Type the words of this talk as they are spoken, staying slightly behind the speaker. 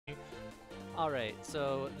Alright,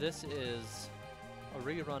 so this is a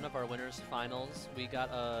rerun of our winners finals. We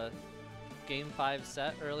got a Game 5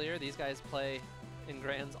 set earlier. These guys play in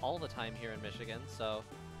Grands all the time here in Michigan, so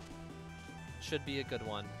should be a good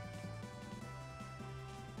one.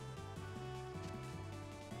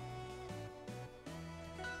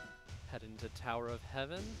 Head into Tower of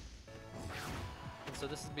Heaven. And so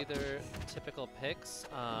this would be their typical picks.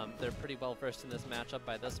 They're pretty well versed in this matchup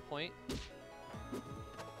by this point.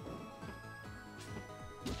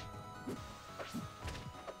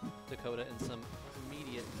 Dakota in some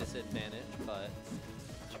immediate disadvantage, but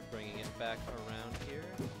bringing it back around here.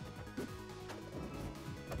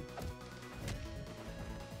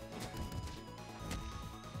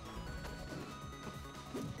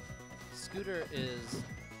 Scooter is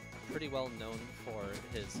pretty well known for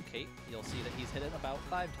his cape. You'll see that he's hit it about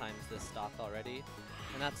 5 times this stock already,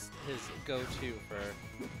 and that's his go-to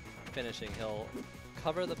for finishing. He'll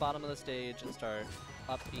cover the bottom of the stage and start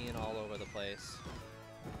up being all over the place.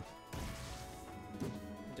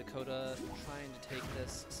 Dakota trying to take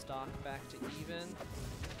this stock back to even.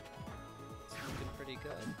 It's looking pretty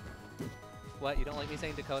good. What, you don't like me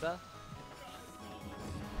saying Dakota?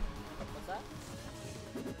 What's that?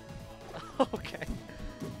 Okay.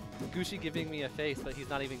 Gooshi giving me a face, but he's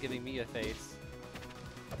not even giving me a face.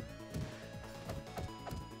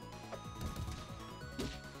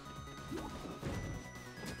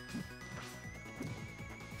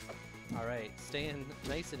 Alright, staying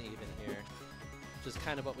nice and even here. Which is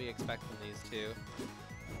kind of what we expect from these two.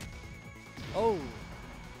 Oh!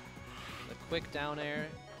 The quick down air.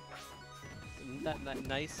 That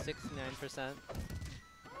nice 69%.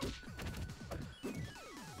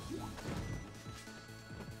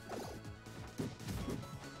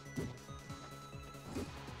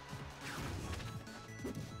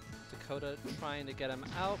 Dakota trying to get him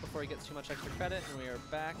out before he gets too much extra credit, and we are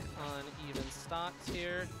back on even stocks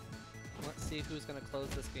here. Let's see who's going to close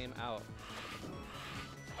this game out.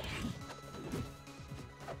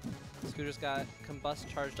 Scooter's got Combust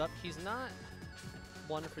charged up. He's not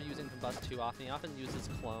one for using Combust too often. He often uses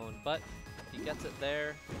Clone, but he gets it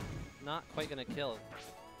there. Not quite going to kill.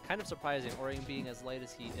 Kind of surprising, Orion being as light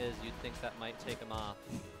as he is, you'd think that might take him off.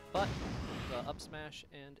 But the up smash,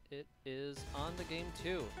 and it is on to game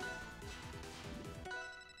 2.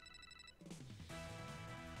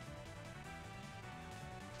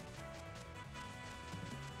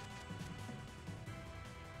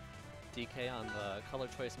 DK on the color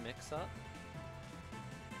choice mix-up.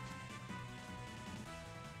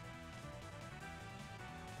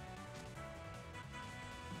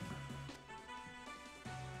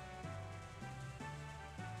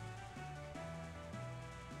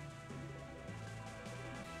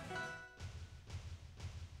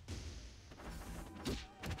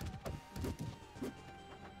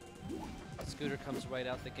 Scooter comes right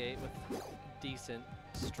out the gate with decent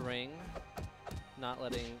string, not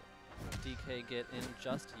letting DK get in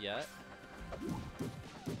just yet.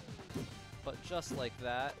 But just like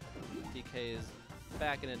that, DK is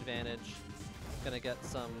back in advantage. Gonna get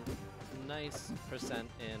some nice percent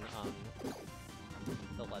in on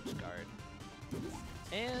the ledge guard.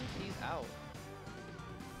 And he's out.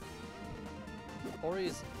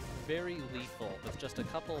 Ori's very lethal. With just a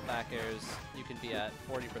couple back airs, you can be at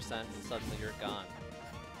 40% and suddenly you're gone.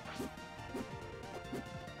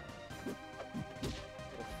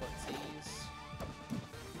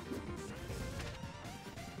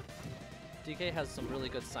 DK has some really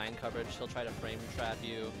good sign coverage. He'll try to frame trap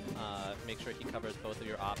you, make sure he covers both of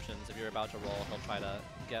your options. If you're about to roll, he'll try to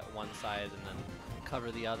get one side and then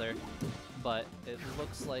cover the other. But it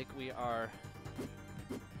looks like we are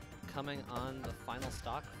coming on the final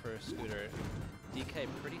stock for Scooter. DK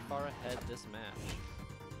pretty far ahead this match.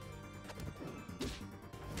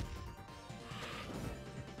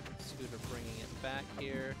 Scooter bringing it back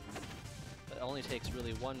here, but it only takes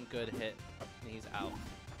really one good hit and he's out.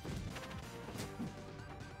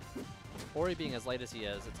 Ori being as light as he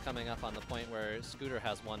is, it's coming up on the point where Scooter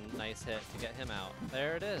has one nice hit to get him out.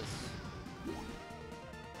 There it is.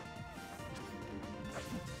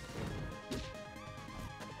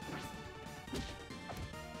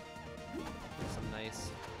 Some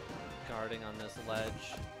nice guarding on this ledge.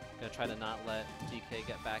 Gonna try to not let DK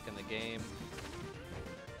get back in the game.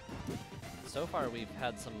 So far we've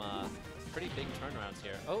had some pretty big turnarounds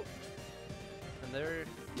here. Oh! And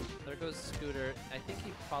there goes Scooter. I think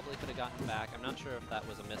he probably could have gotten back. I'm not sure if that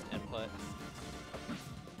was a missed input.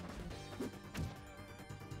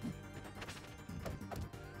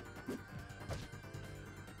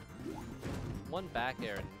 One back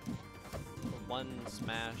air, one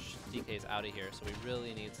smash, DK's out of here, so he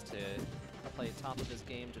really needs to play top of his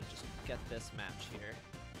game to just get this match here.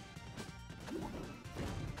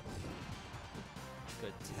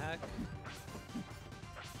 Good tech.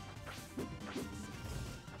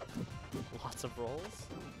 Lots of rolls.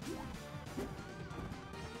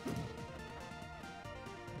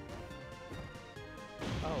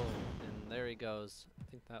 Oh, and there he goes. I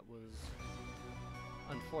think that was,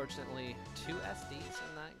 unfortunately, 2 SDs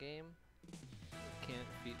in that game. Can't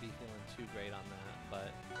be feeling too great on that,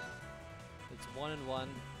 but it's 1-1.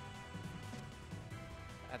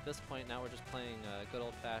 At this point, now we're just playing a good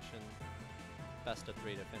old-fashioned best of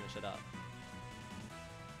 3 to finish it up.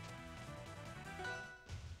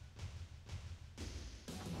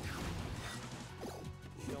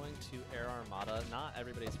 Going to Air Armada, not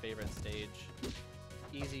everybody's favorite stage.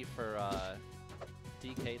 Easy for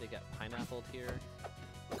DK to get pineappled here.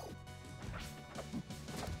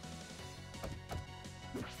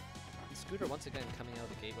 And Scooter once again coming out of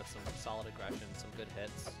the gate with some solid aggression, some good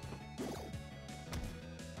hits.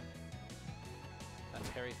 That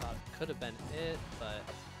parry thought could have been it, but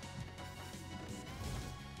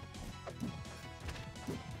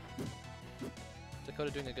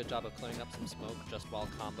Dakota doing a good job of clearing up some smoke just while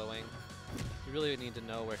comboing. You really need to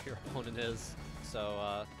know where your opponent is,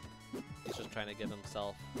 so he's just trying to give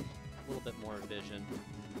himself a little bit more vision.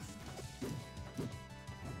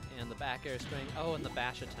 And the back air string, oh, and the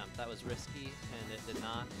bash attempt, that was risky, and it did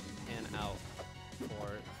not pan out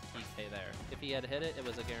for DK there. If he had hit it, it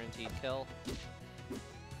was a guaranteed kill,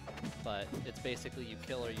 but it's basically you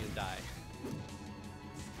kill or you die.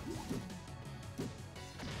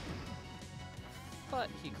 But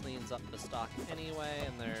he cleans up the stock anyway,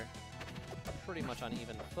 and they're pretty much on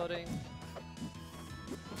even footing.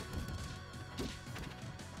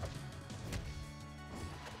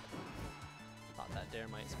 Thought that dare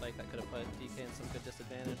might spike, that could have put DK in some good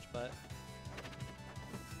disadvantage, but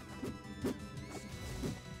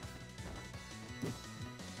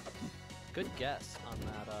good guess on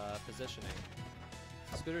that positioning.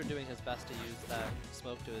 Scooter doing his best to use that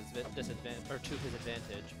smoke to his disadvantage, or to his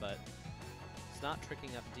advantage, but it's not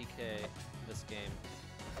tricking up DK this game.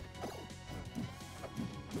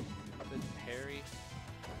 Good parry.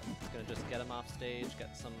 It's gonna just get him off stage,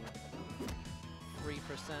 get some 3%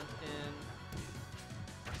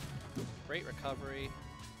 in. Great recovery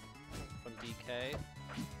from DK.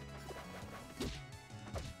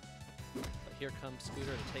 But here comes Scooter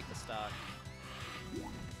to take the stock.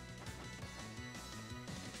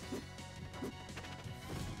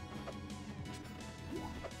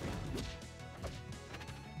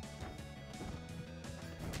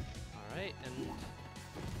 Alright, and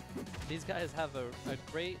these guys have a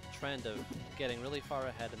great trend of getting really far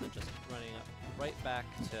ahead and then just running up right back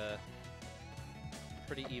to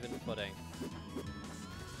pretty even footing.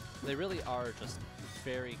 They really are just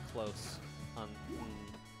very close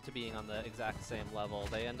to being on the exact same level.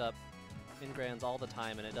 They end up in grands all the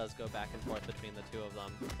time, and it does go back and forth between the two of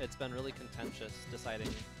them. It's been really contentious deciding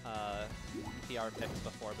PR picks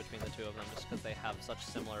before between the two of them just because they have such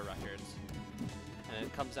similar records. And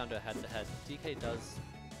it comes down to a head-to-head. DK does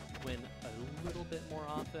win a little bit more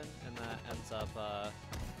often, and that ends up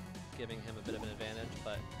giving him a bit of an advantage,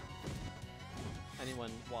 but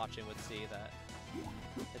anyone watching would see that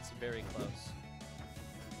it's very close.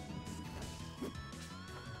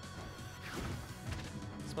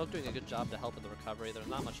 Smoke doing a good job to help with the recovery. There's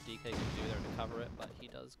not much DK can do there to cover it, but he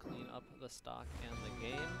does clean up the stock and the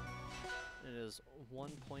game. It is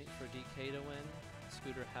 1 point for DK to win.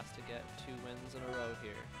 Scooter has to get 2 wins in a row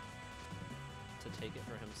here to take it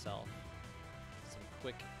for himself. Some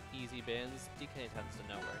quick, easy bans. DK tends to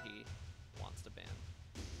know where he wants to ban.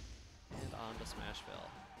 And on to Smashville.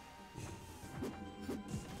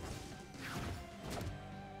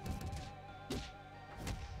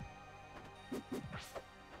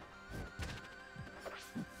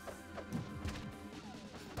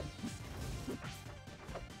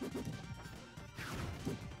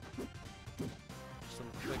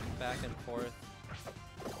 Some quick back and forth.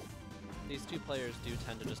 These two players do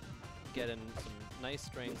tend to just get in some nice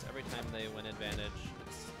strings every time they win advantage.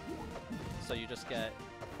 So you just get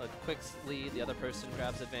a quick lead, the other person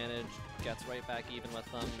grabs advantage, gets right back even with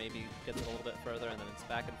them, maybe gets it a little bit further, and then it's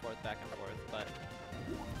back and forth, but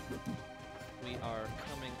we are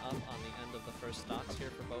coming up on the end of the first stocks here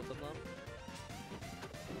for both of them.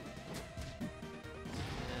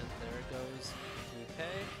 And there goes DK.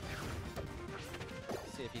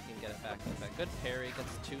 See if he can get it back like that. Good parry,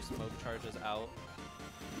 gets 2 smoke charges out.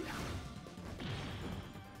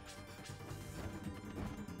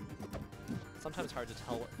 Sometimes hard to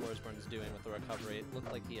tell what Forsburn's doing with the recovery. It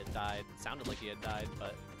looked like he had died, sounded like he had died,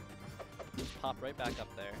 but just popped right back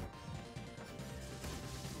up there.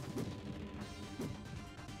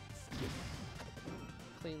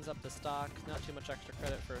 cleans up the stock. Not too much extra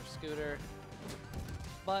credit for Scooter,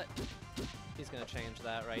 but he's going to change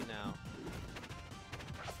that right now.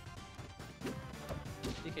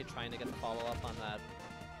 DK trying to get the follow-up on that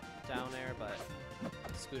down air, but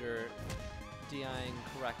Scooter DIing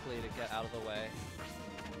correctly to get out of the way.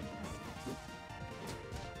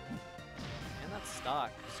 And that's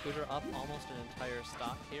stock. Scooter up almost an entire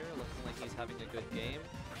stock here, looking like he's having a good game.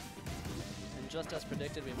 And just as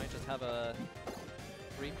predicted, we might just have a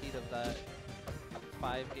repeat of that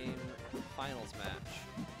 5-game finals match.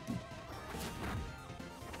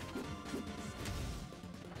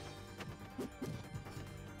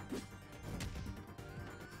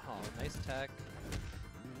 Oh, nice tech.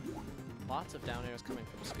 Lots of down airs coming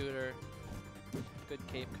from Scooter. Good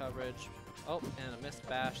cape coverage. Oh, and a missed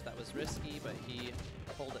bash. That was risky, but he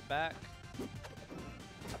pulled it back. Good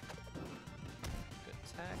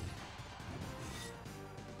tech.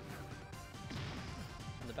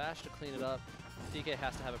 And the bash to clean it up. DK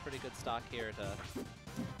has to have a pretty good stock here to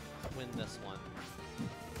win this one.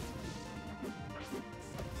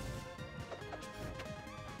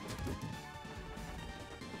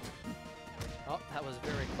 Oh, that was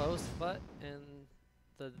very close, but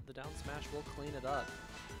the down smash will clean it up.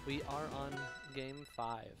 We are on game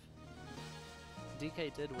 5.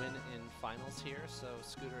 DK did win in finals here, so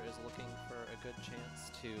Scooter is looking for a good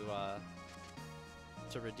chance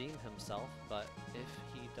to redeem himself, but if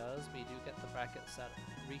he does, we do get the bracket set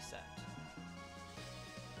reset.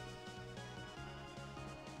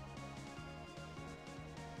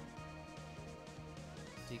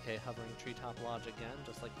 DK hovering treetop lodge again,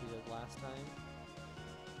 just like he did last time.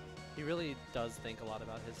 He really does think a lot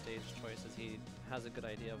about his stage choices. He has a good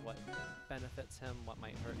idea of what benefits him, what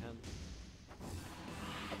might hurt him.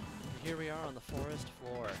 And here we are on the forest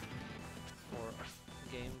floor for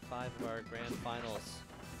game 5 of our grand finals.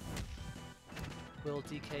 Will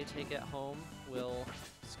DK take it home? Will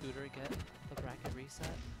Scooter get the bracket reset?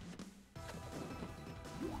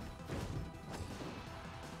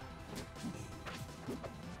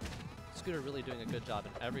 Scooter really doing a good job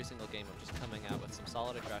in every single game of just coming out with some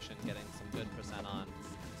solid aggression, getting some good percent on.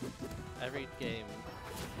 Every game,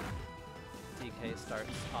 DK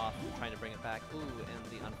starts off trying to bring it back. Ooh,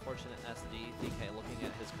 and the unfortunate SD. DK looking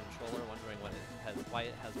at his controller, wondering why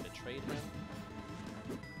it has betrayed him.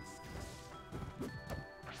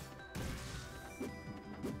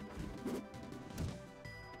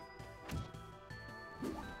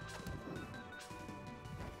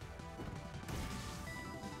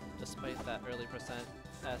 Despite that early percent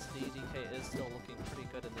SD, DK is still looking pretty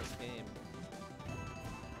good in this game.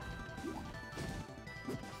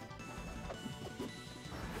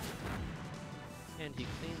 And he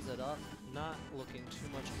cleans it up, not looking too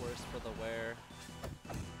much worse for the wear.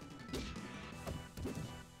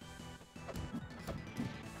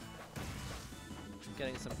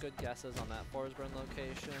 Getting some good guesses on that Forsburn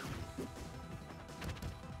location.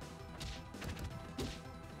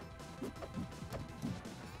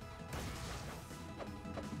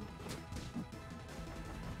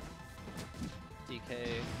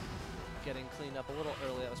 DK getting cleaned up a little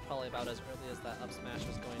early. That was probably about as early as that up smash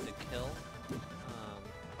was going to kill.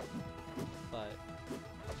 But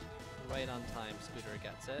right on time, Scooter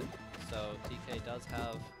gets it. So DK does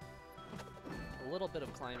have a little bit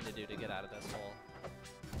of climb to do to get out of this hole.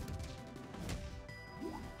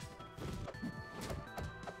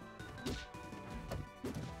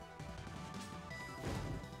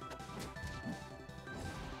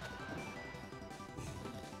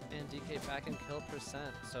 And DK back in kill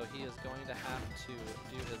percent, so he is going to have to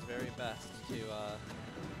do his very best to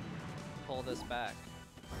pull this back.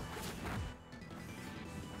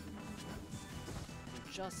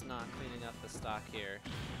 Just not cleaning up the stock here.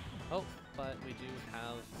 Oh, but we do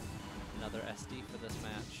have another SD for this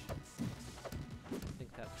match. I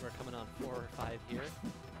think that we're coming on 4 or 5 here.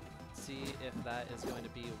 See if that is going to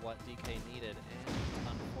be what DK needed, and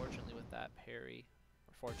unfortunately with that parry,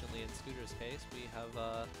 or fortunately in Scooter's case, we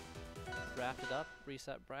have wrapped it up,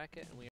 reset bracket, and we